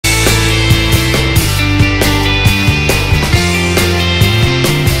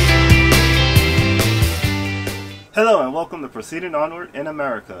welcome to Proceeding Onward in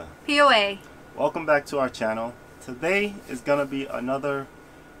America. POA. Welcome back to our channel. Today is going to be another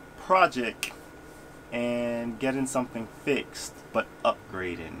project and getting something fixed, but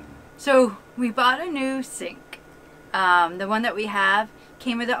upgrading. So we bought a new sink. The one that we have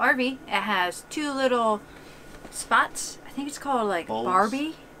came with the RV. It has two little spots. I think it's called like Bowls.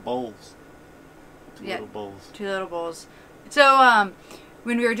 Barbie. Bowls. Two Yeah, little bowls. Two little bowls. So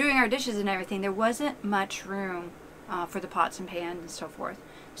when we were doing our dishes and everything, there wasn't much room for the pots and pans and so forth.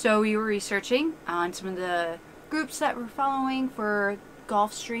 So we were researching on some of the groups that we're following for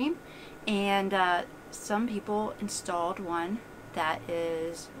Gulfstream, and some people installed one that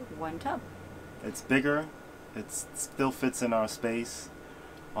is one tub. It's bigger. It still fits in our space.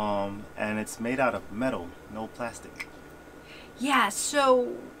 And it's made out of metal, no plastic. Yeah,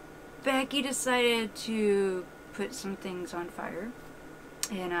 so Becky decided to put some things on fire,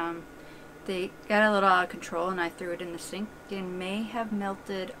 and they got a little out of control, and I threw it in the sink and may have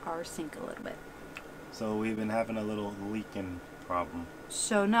melted our sink a little bit. So we've been having a little leaking problem.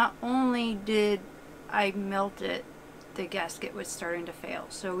 So not only did I melt it, the gasket was starting to fail,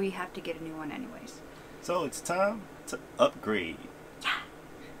 so we have to get a new one anyways. So it's time to upgrade. Yeah.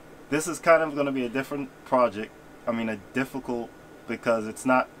 This is kind of going to be a different project. I mean, a difficult, because it's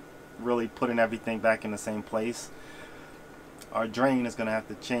not really putting everything back in the same place. Our drain is going to have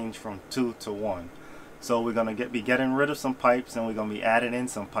to change from 2 to 1. So we're going to be getting rid of some pipes, and we're going to be adding in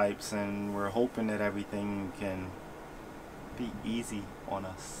some pipes, and we're hoping that everything can be easy on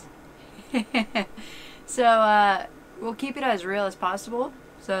us. So we'll keep it as real as possible,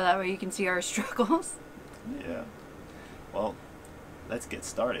 so that way you can see our struggles. Yeah. Well, let's get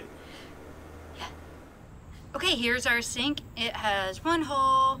started. Yeah. Okay, here's our sink. It has one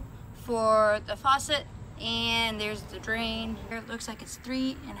hole for the faucet, and there's the drain. Here it looks like it's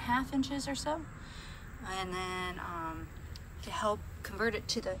 3.5 inches or so. And then to help convert it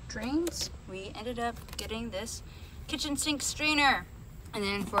to the drains, we ended up getting this kitchen sink strainer. And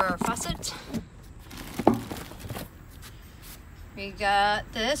then for our faucet, we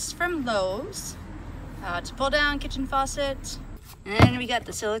got this from Lowe's. It's a pull down kitchen faucet. And then we got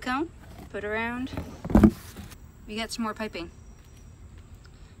the silicone, put around. We got some more piping.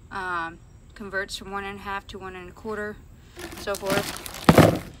 Converts from 1.5 to 1.25, so forth.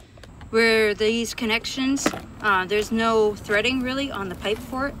 Where these connections, there's no threading really on the pipe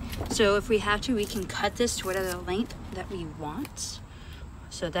for it. So if we have to, we can cut this to whatever length that we want.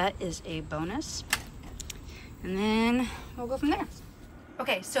 So that is a bonus. And then we'll go from there.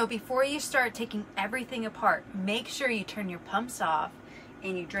 Okay, so before you start taking everything apart, make sure you turn your pumps off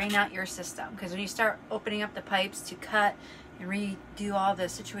and you drain out your system. Because when you start opening up the pipes to cut and redo all the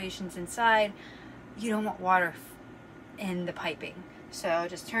situations inside, you don't want water in the piping. So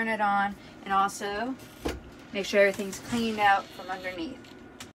just turn it on, and also make sure everything's cleaned out from underneath.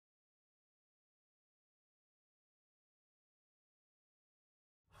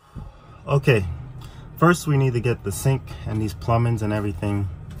 Okay, first we need to get the sink and these plumbings and everything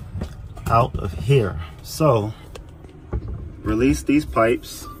out of here. So release these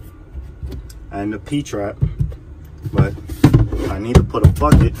pipes and the P-trap, but I need to put a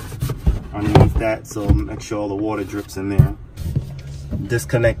bucket underneath that so make sure all the water drips in there.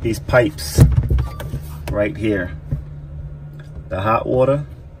 Disconnect these pipes right here. The hot water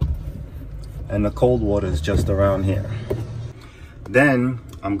and the cold water is just around here. Then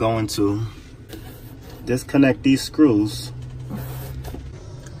I'm going to disconnect these screws,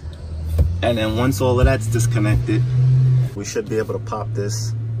 and then once all of that's disconnected, we should be able to pop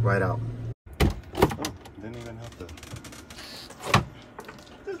this right out. Oh, didn't even have to.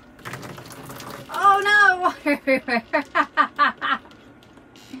 Oh no, water everywhere.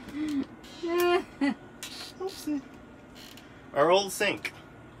 Oopsie. Our old sink.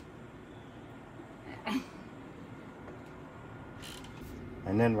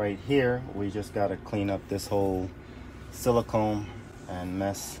 And then right here, we just gotta clean up this whole silicone and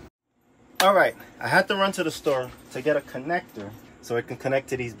mess. All right, I had to run to the store to get a connector so it can connect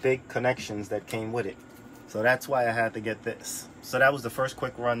to these big connections that came with it. So that's why I had to get this. So that was the first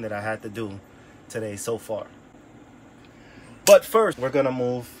quick run that I had to do today so far. But first, we're gonna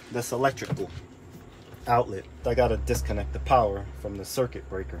move this electrical outlet. I gotta disconnect the power from the circuit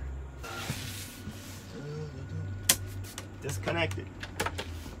breaker. Disconnected.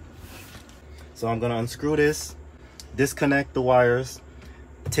 So I'm gonna unscrew this, disconnect the wires,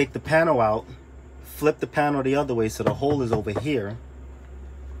 take the panel out, flip the panel the other way so the hole is over here,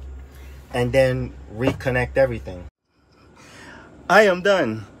 and then reconnect everything. I am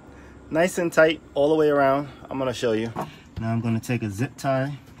done. Nice and tight all the way around. I'm gonna show you. Now I'm gonna take a zip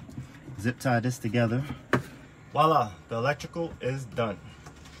tie this together, Voila, the electrical is done.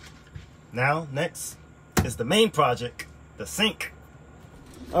 Now, next is the main project, the sink.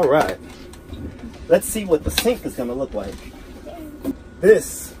 All right, let's see what the sink is gonna look like.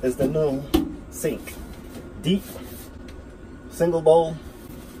 This is the new sink. Deep, single bowl,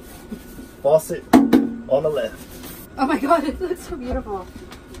 faucet on the left. Oh my God, it looks so beautiful.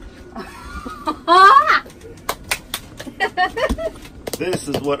 This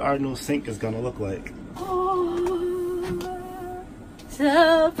is what our new sink is gonna look like. Oh,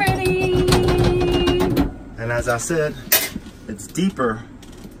 so pretty. And as I said, it's deeper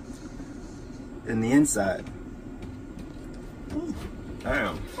in the inside.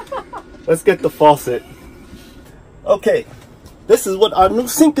 Damn. Let's get the faucet. Okay, this is what our new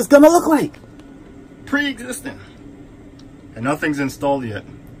sink is gonna look like. Pre-existing. And nothing's installed yet.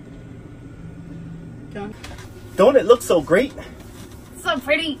 Don't it look so great? So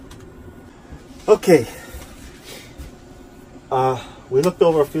pretty. Okay. We looked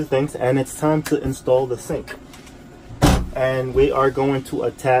over a few things and it's time to install the sink. And we are going to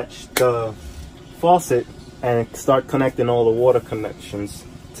attach the faucet and start connecting all the water connections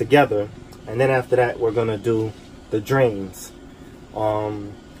together. And then after that, we're gonna do the drains.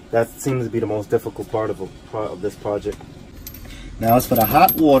 That seems to be the most difficult part of this project. Now as for the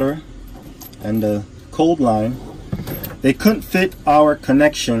hot water and the cold line, they couldn't fit our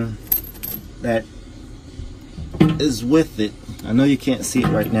connection that is with it. I know you can't see it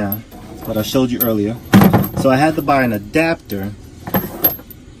right now, but I showed you earlier. So I had to buy an adapter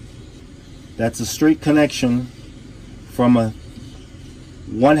that's a straight connection from a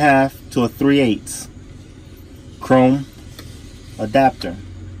 1/2 to a 3/8 chrome adapter,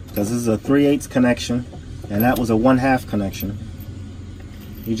 because this is a 3/8 connection and that was a 1/2 connection.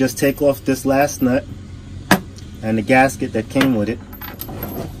 You just take off this last nut and the gasket that came with it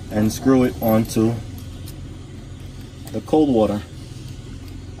and screw it onto the cold water.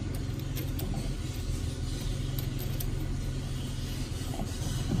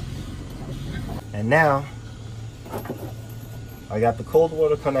 And now I got the cold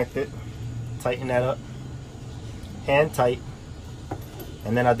water connected. Tighten that up, hand tight,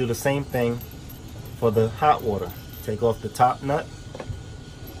 and then I do the same thing for the hot water. Take off the top nut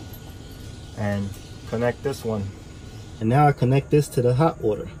and connect this one. And now I connect this to the hot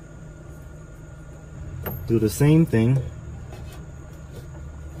water. Do the same thing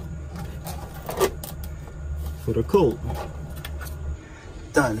for the cold.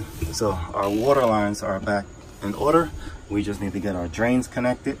 Done. So our water lines are back in order. We just need to get our drains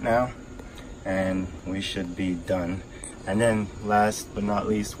connected now and we should be done. And then last but not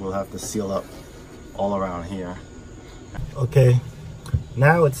least, we'll have to seal up all around here. Okay,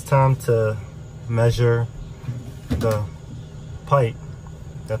 now it's time to measure the pipe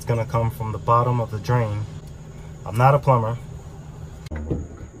that's gonna come from the bottom of the drain. I'm not a plumber.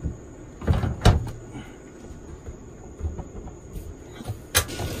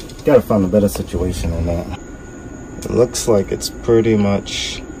 Gotta find a better situation than that. It looks like it's pretty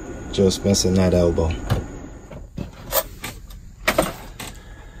much just missing that elbow.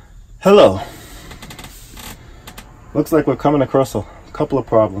 Hello. Looks like we're coming across a couple of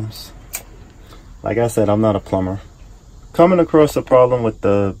problems. Like I said, I'm not a plumber. Coming across a problem with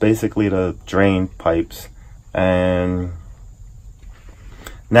basically the drain pipes, and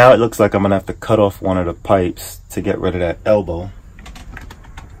now it looks like I'm gonna have to cut off one of the pipes to get rid of that elbow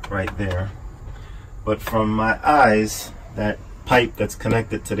right there. But from my eyes, that pipe that's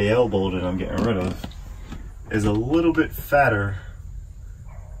connected to the elbow that I'm getting rid of is a little bit fatter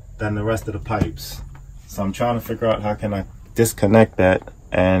than the rest of the pipes. So I'm trying to figure out how can I disconnect that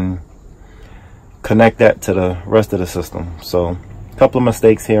and connect that to the rest of the system. So a couple of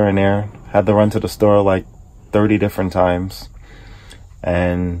mistakes here and there. Had to run to the store like 30 different times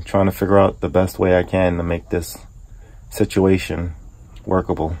and trying to figure out the best way I can to make this situation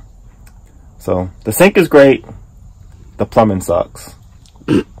workable. So the sink is great, the plumbing sucks.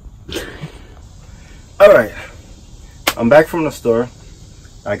 All right, I'm back from the store.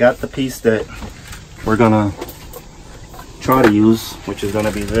 I got the piece that we're gonna try to use, which is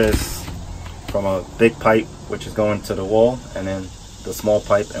gonna be this from a big pipe, which is going to the wall, and then the small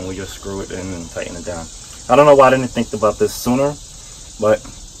pipe, and we just screw it in and tighten it down. I don't know why I didn't think about this sooner, but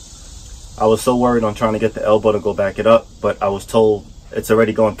I was so worried on trying to get the elbow to go back it up, but I was told it's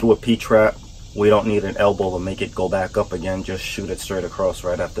already going through a P-trap. We don't need an elbow to make it go back up again. Just shoot it straight across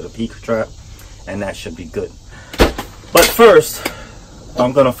right after the P-trap, and that should be good. But first,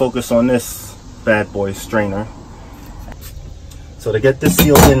 I'm gonna focus on this bad boy strainer. So to get this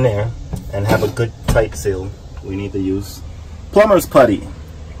sealed in there and have a good tight seal, we need to use Plumbers Putty.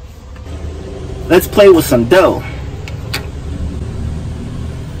 let's play with some dough.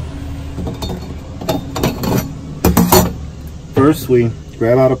 First, we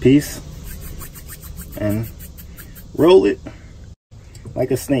grab out a piece and roll it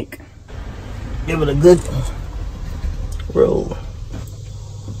like a snake. Give it a good roll.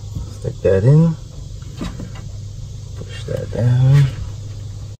 Stick that in. Push that down.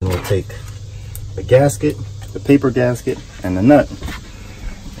 And we'll take the gasket, the paper gasket, and the nut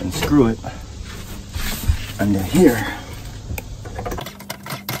and screw it under here.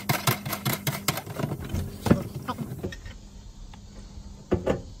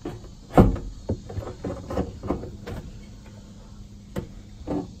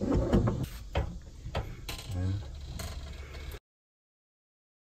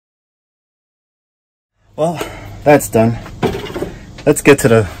 Well, that's done. Let's get to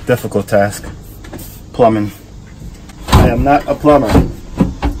the difficult task. Plumbing. I am not a plumber.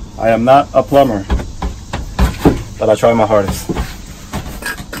 I am not a plumber. But I try my hardest.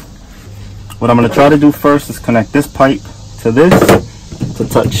 What I'm going to try to do first is connect this pipe to this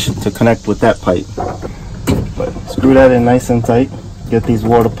to connect with that pipe. But screw that in nice and tight. Get these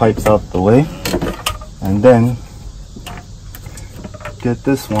water pipes out the way. And then get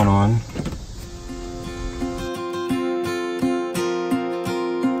this one on.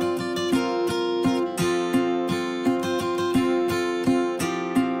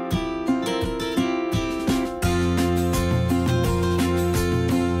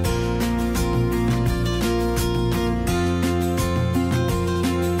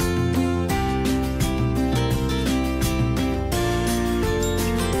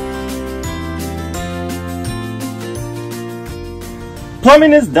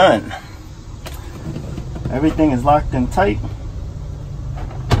 Plumbing is done. Everything is locked in tight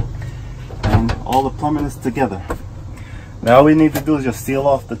and all the plumbing is together. Now all we need to do is just seal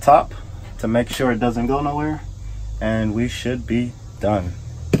off the top to make sure it doesn't go nowhere, and we should be done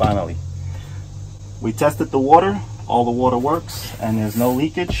finally. We tested the water, all the water works and there's no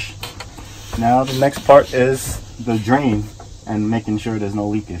leakage. Now the next part is the drain and making sure there's no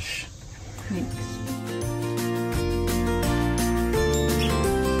leakage.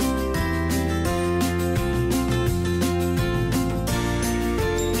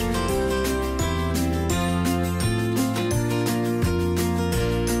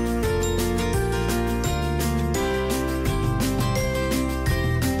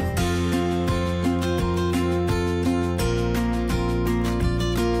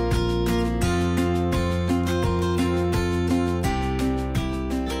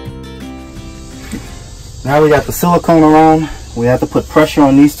 Now we got the silicone around. We have to put pressure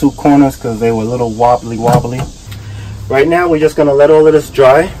on these two corners because they were a little wobbly. Right now we're just going to let all of this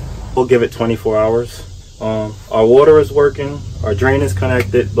dry. We'll give it 24 hours. Our water is working, our drain is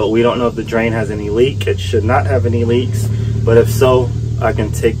connected, but we don't know if the drain has any leak. It should not have any leaks, but if so, I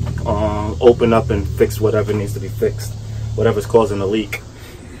can open up and fix whatever needs to be fixed, whatever's causing the leak.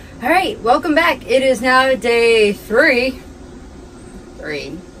 All right, welcome back. It is now day three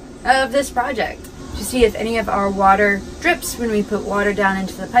of this project. To see if any of our water drips when we put water down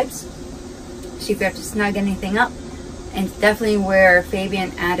into the pipes. See if we have to snug anything up. And definitely where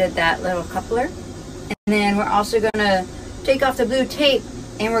Fabian added that little coupler. And then we're also going to take off the blue tape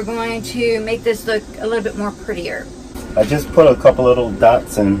and we're going to make this look a little bit more prettier. I just put a couple little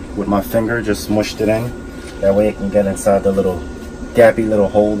dots in with my finger, just smushed it in. That way it can get inside the little gappy little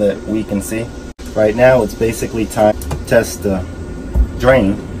hole that we can see. Right now it's basically time to test the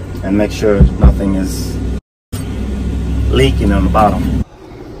drain and make sure nothing is leaking on the bottom.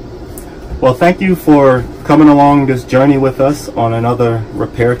 Well, thank you for coming along this journey with us on another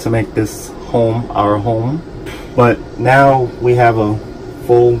repair to make this home our home. But now we have a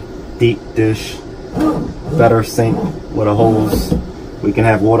full deep dish, better sink with a hose. We can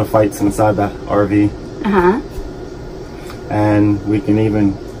have water fights inside the RV. And we can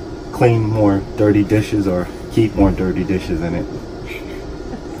even clean more dirty dishes or keep more dirty dishes in it.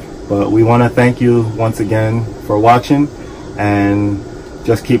 But we want to thank you once again for watching, and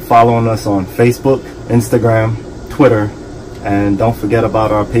just keep following us on Facebook, Instagram, Twitter, and don't forget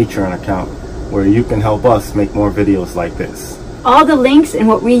about our Patreon account where you can help us make more videos like this. All the links and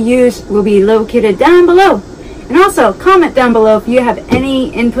what we use will be located down below. And also comment down below if you have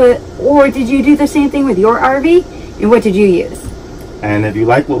any input, or did you do the same thing with your RV and what did you use? And if you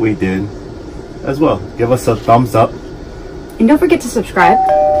like what we did as well, give us a thumbs up. And don't forget to subscribe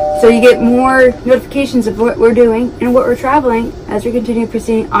so you get more notifications of what we're doing and what we're traveling as we continue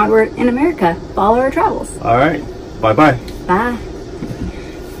proceeding onward in America. Follow our travels. All right. Bye-bye. Bye.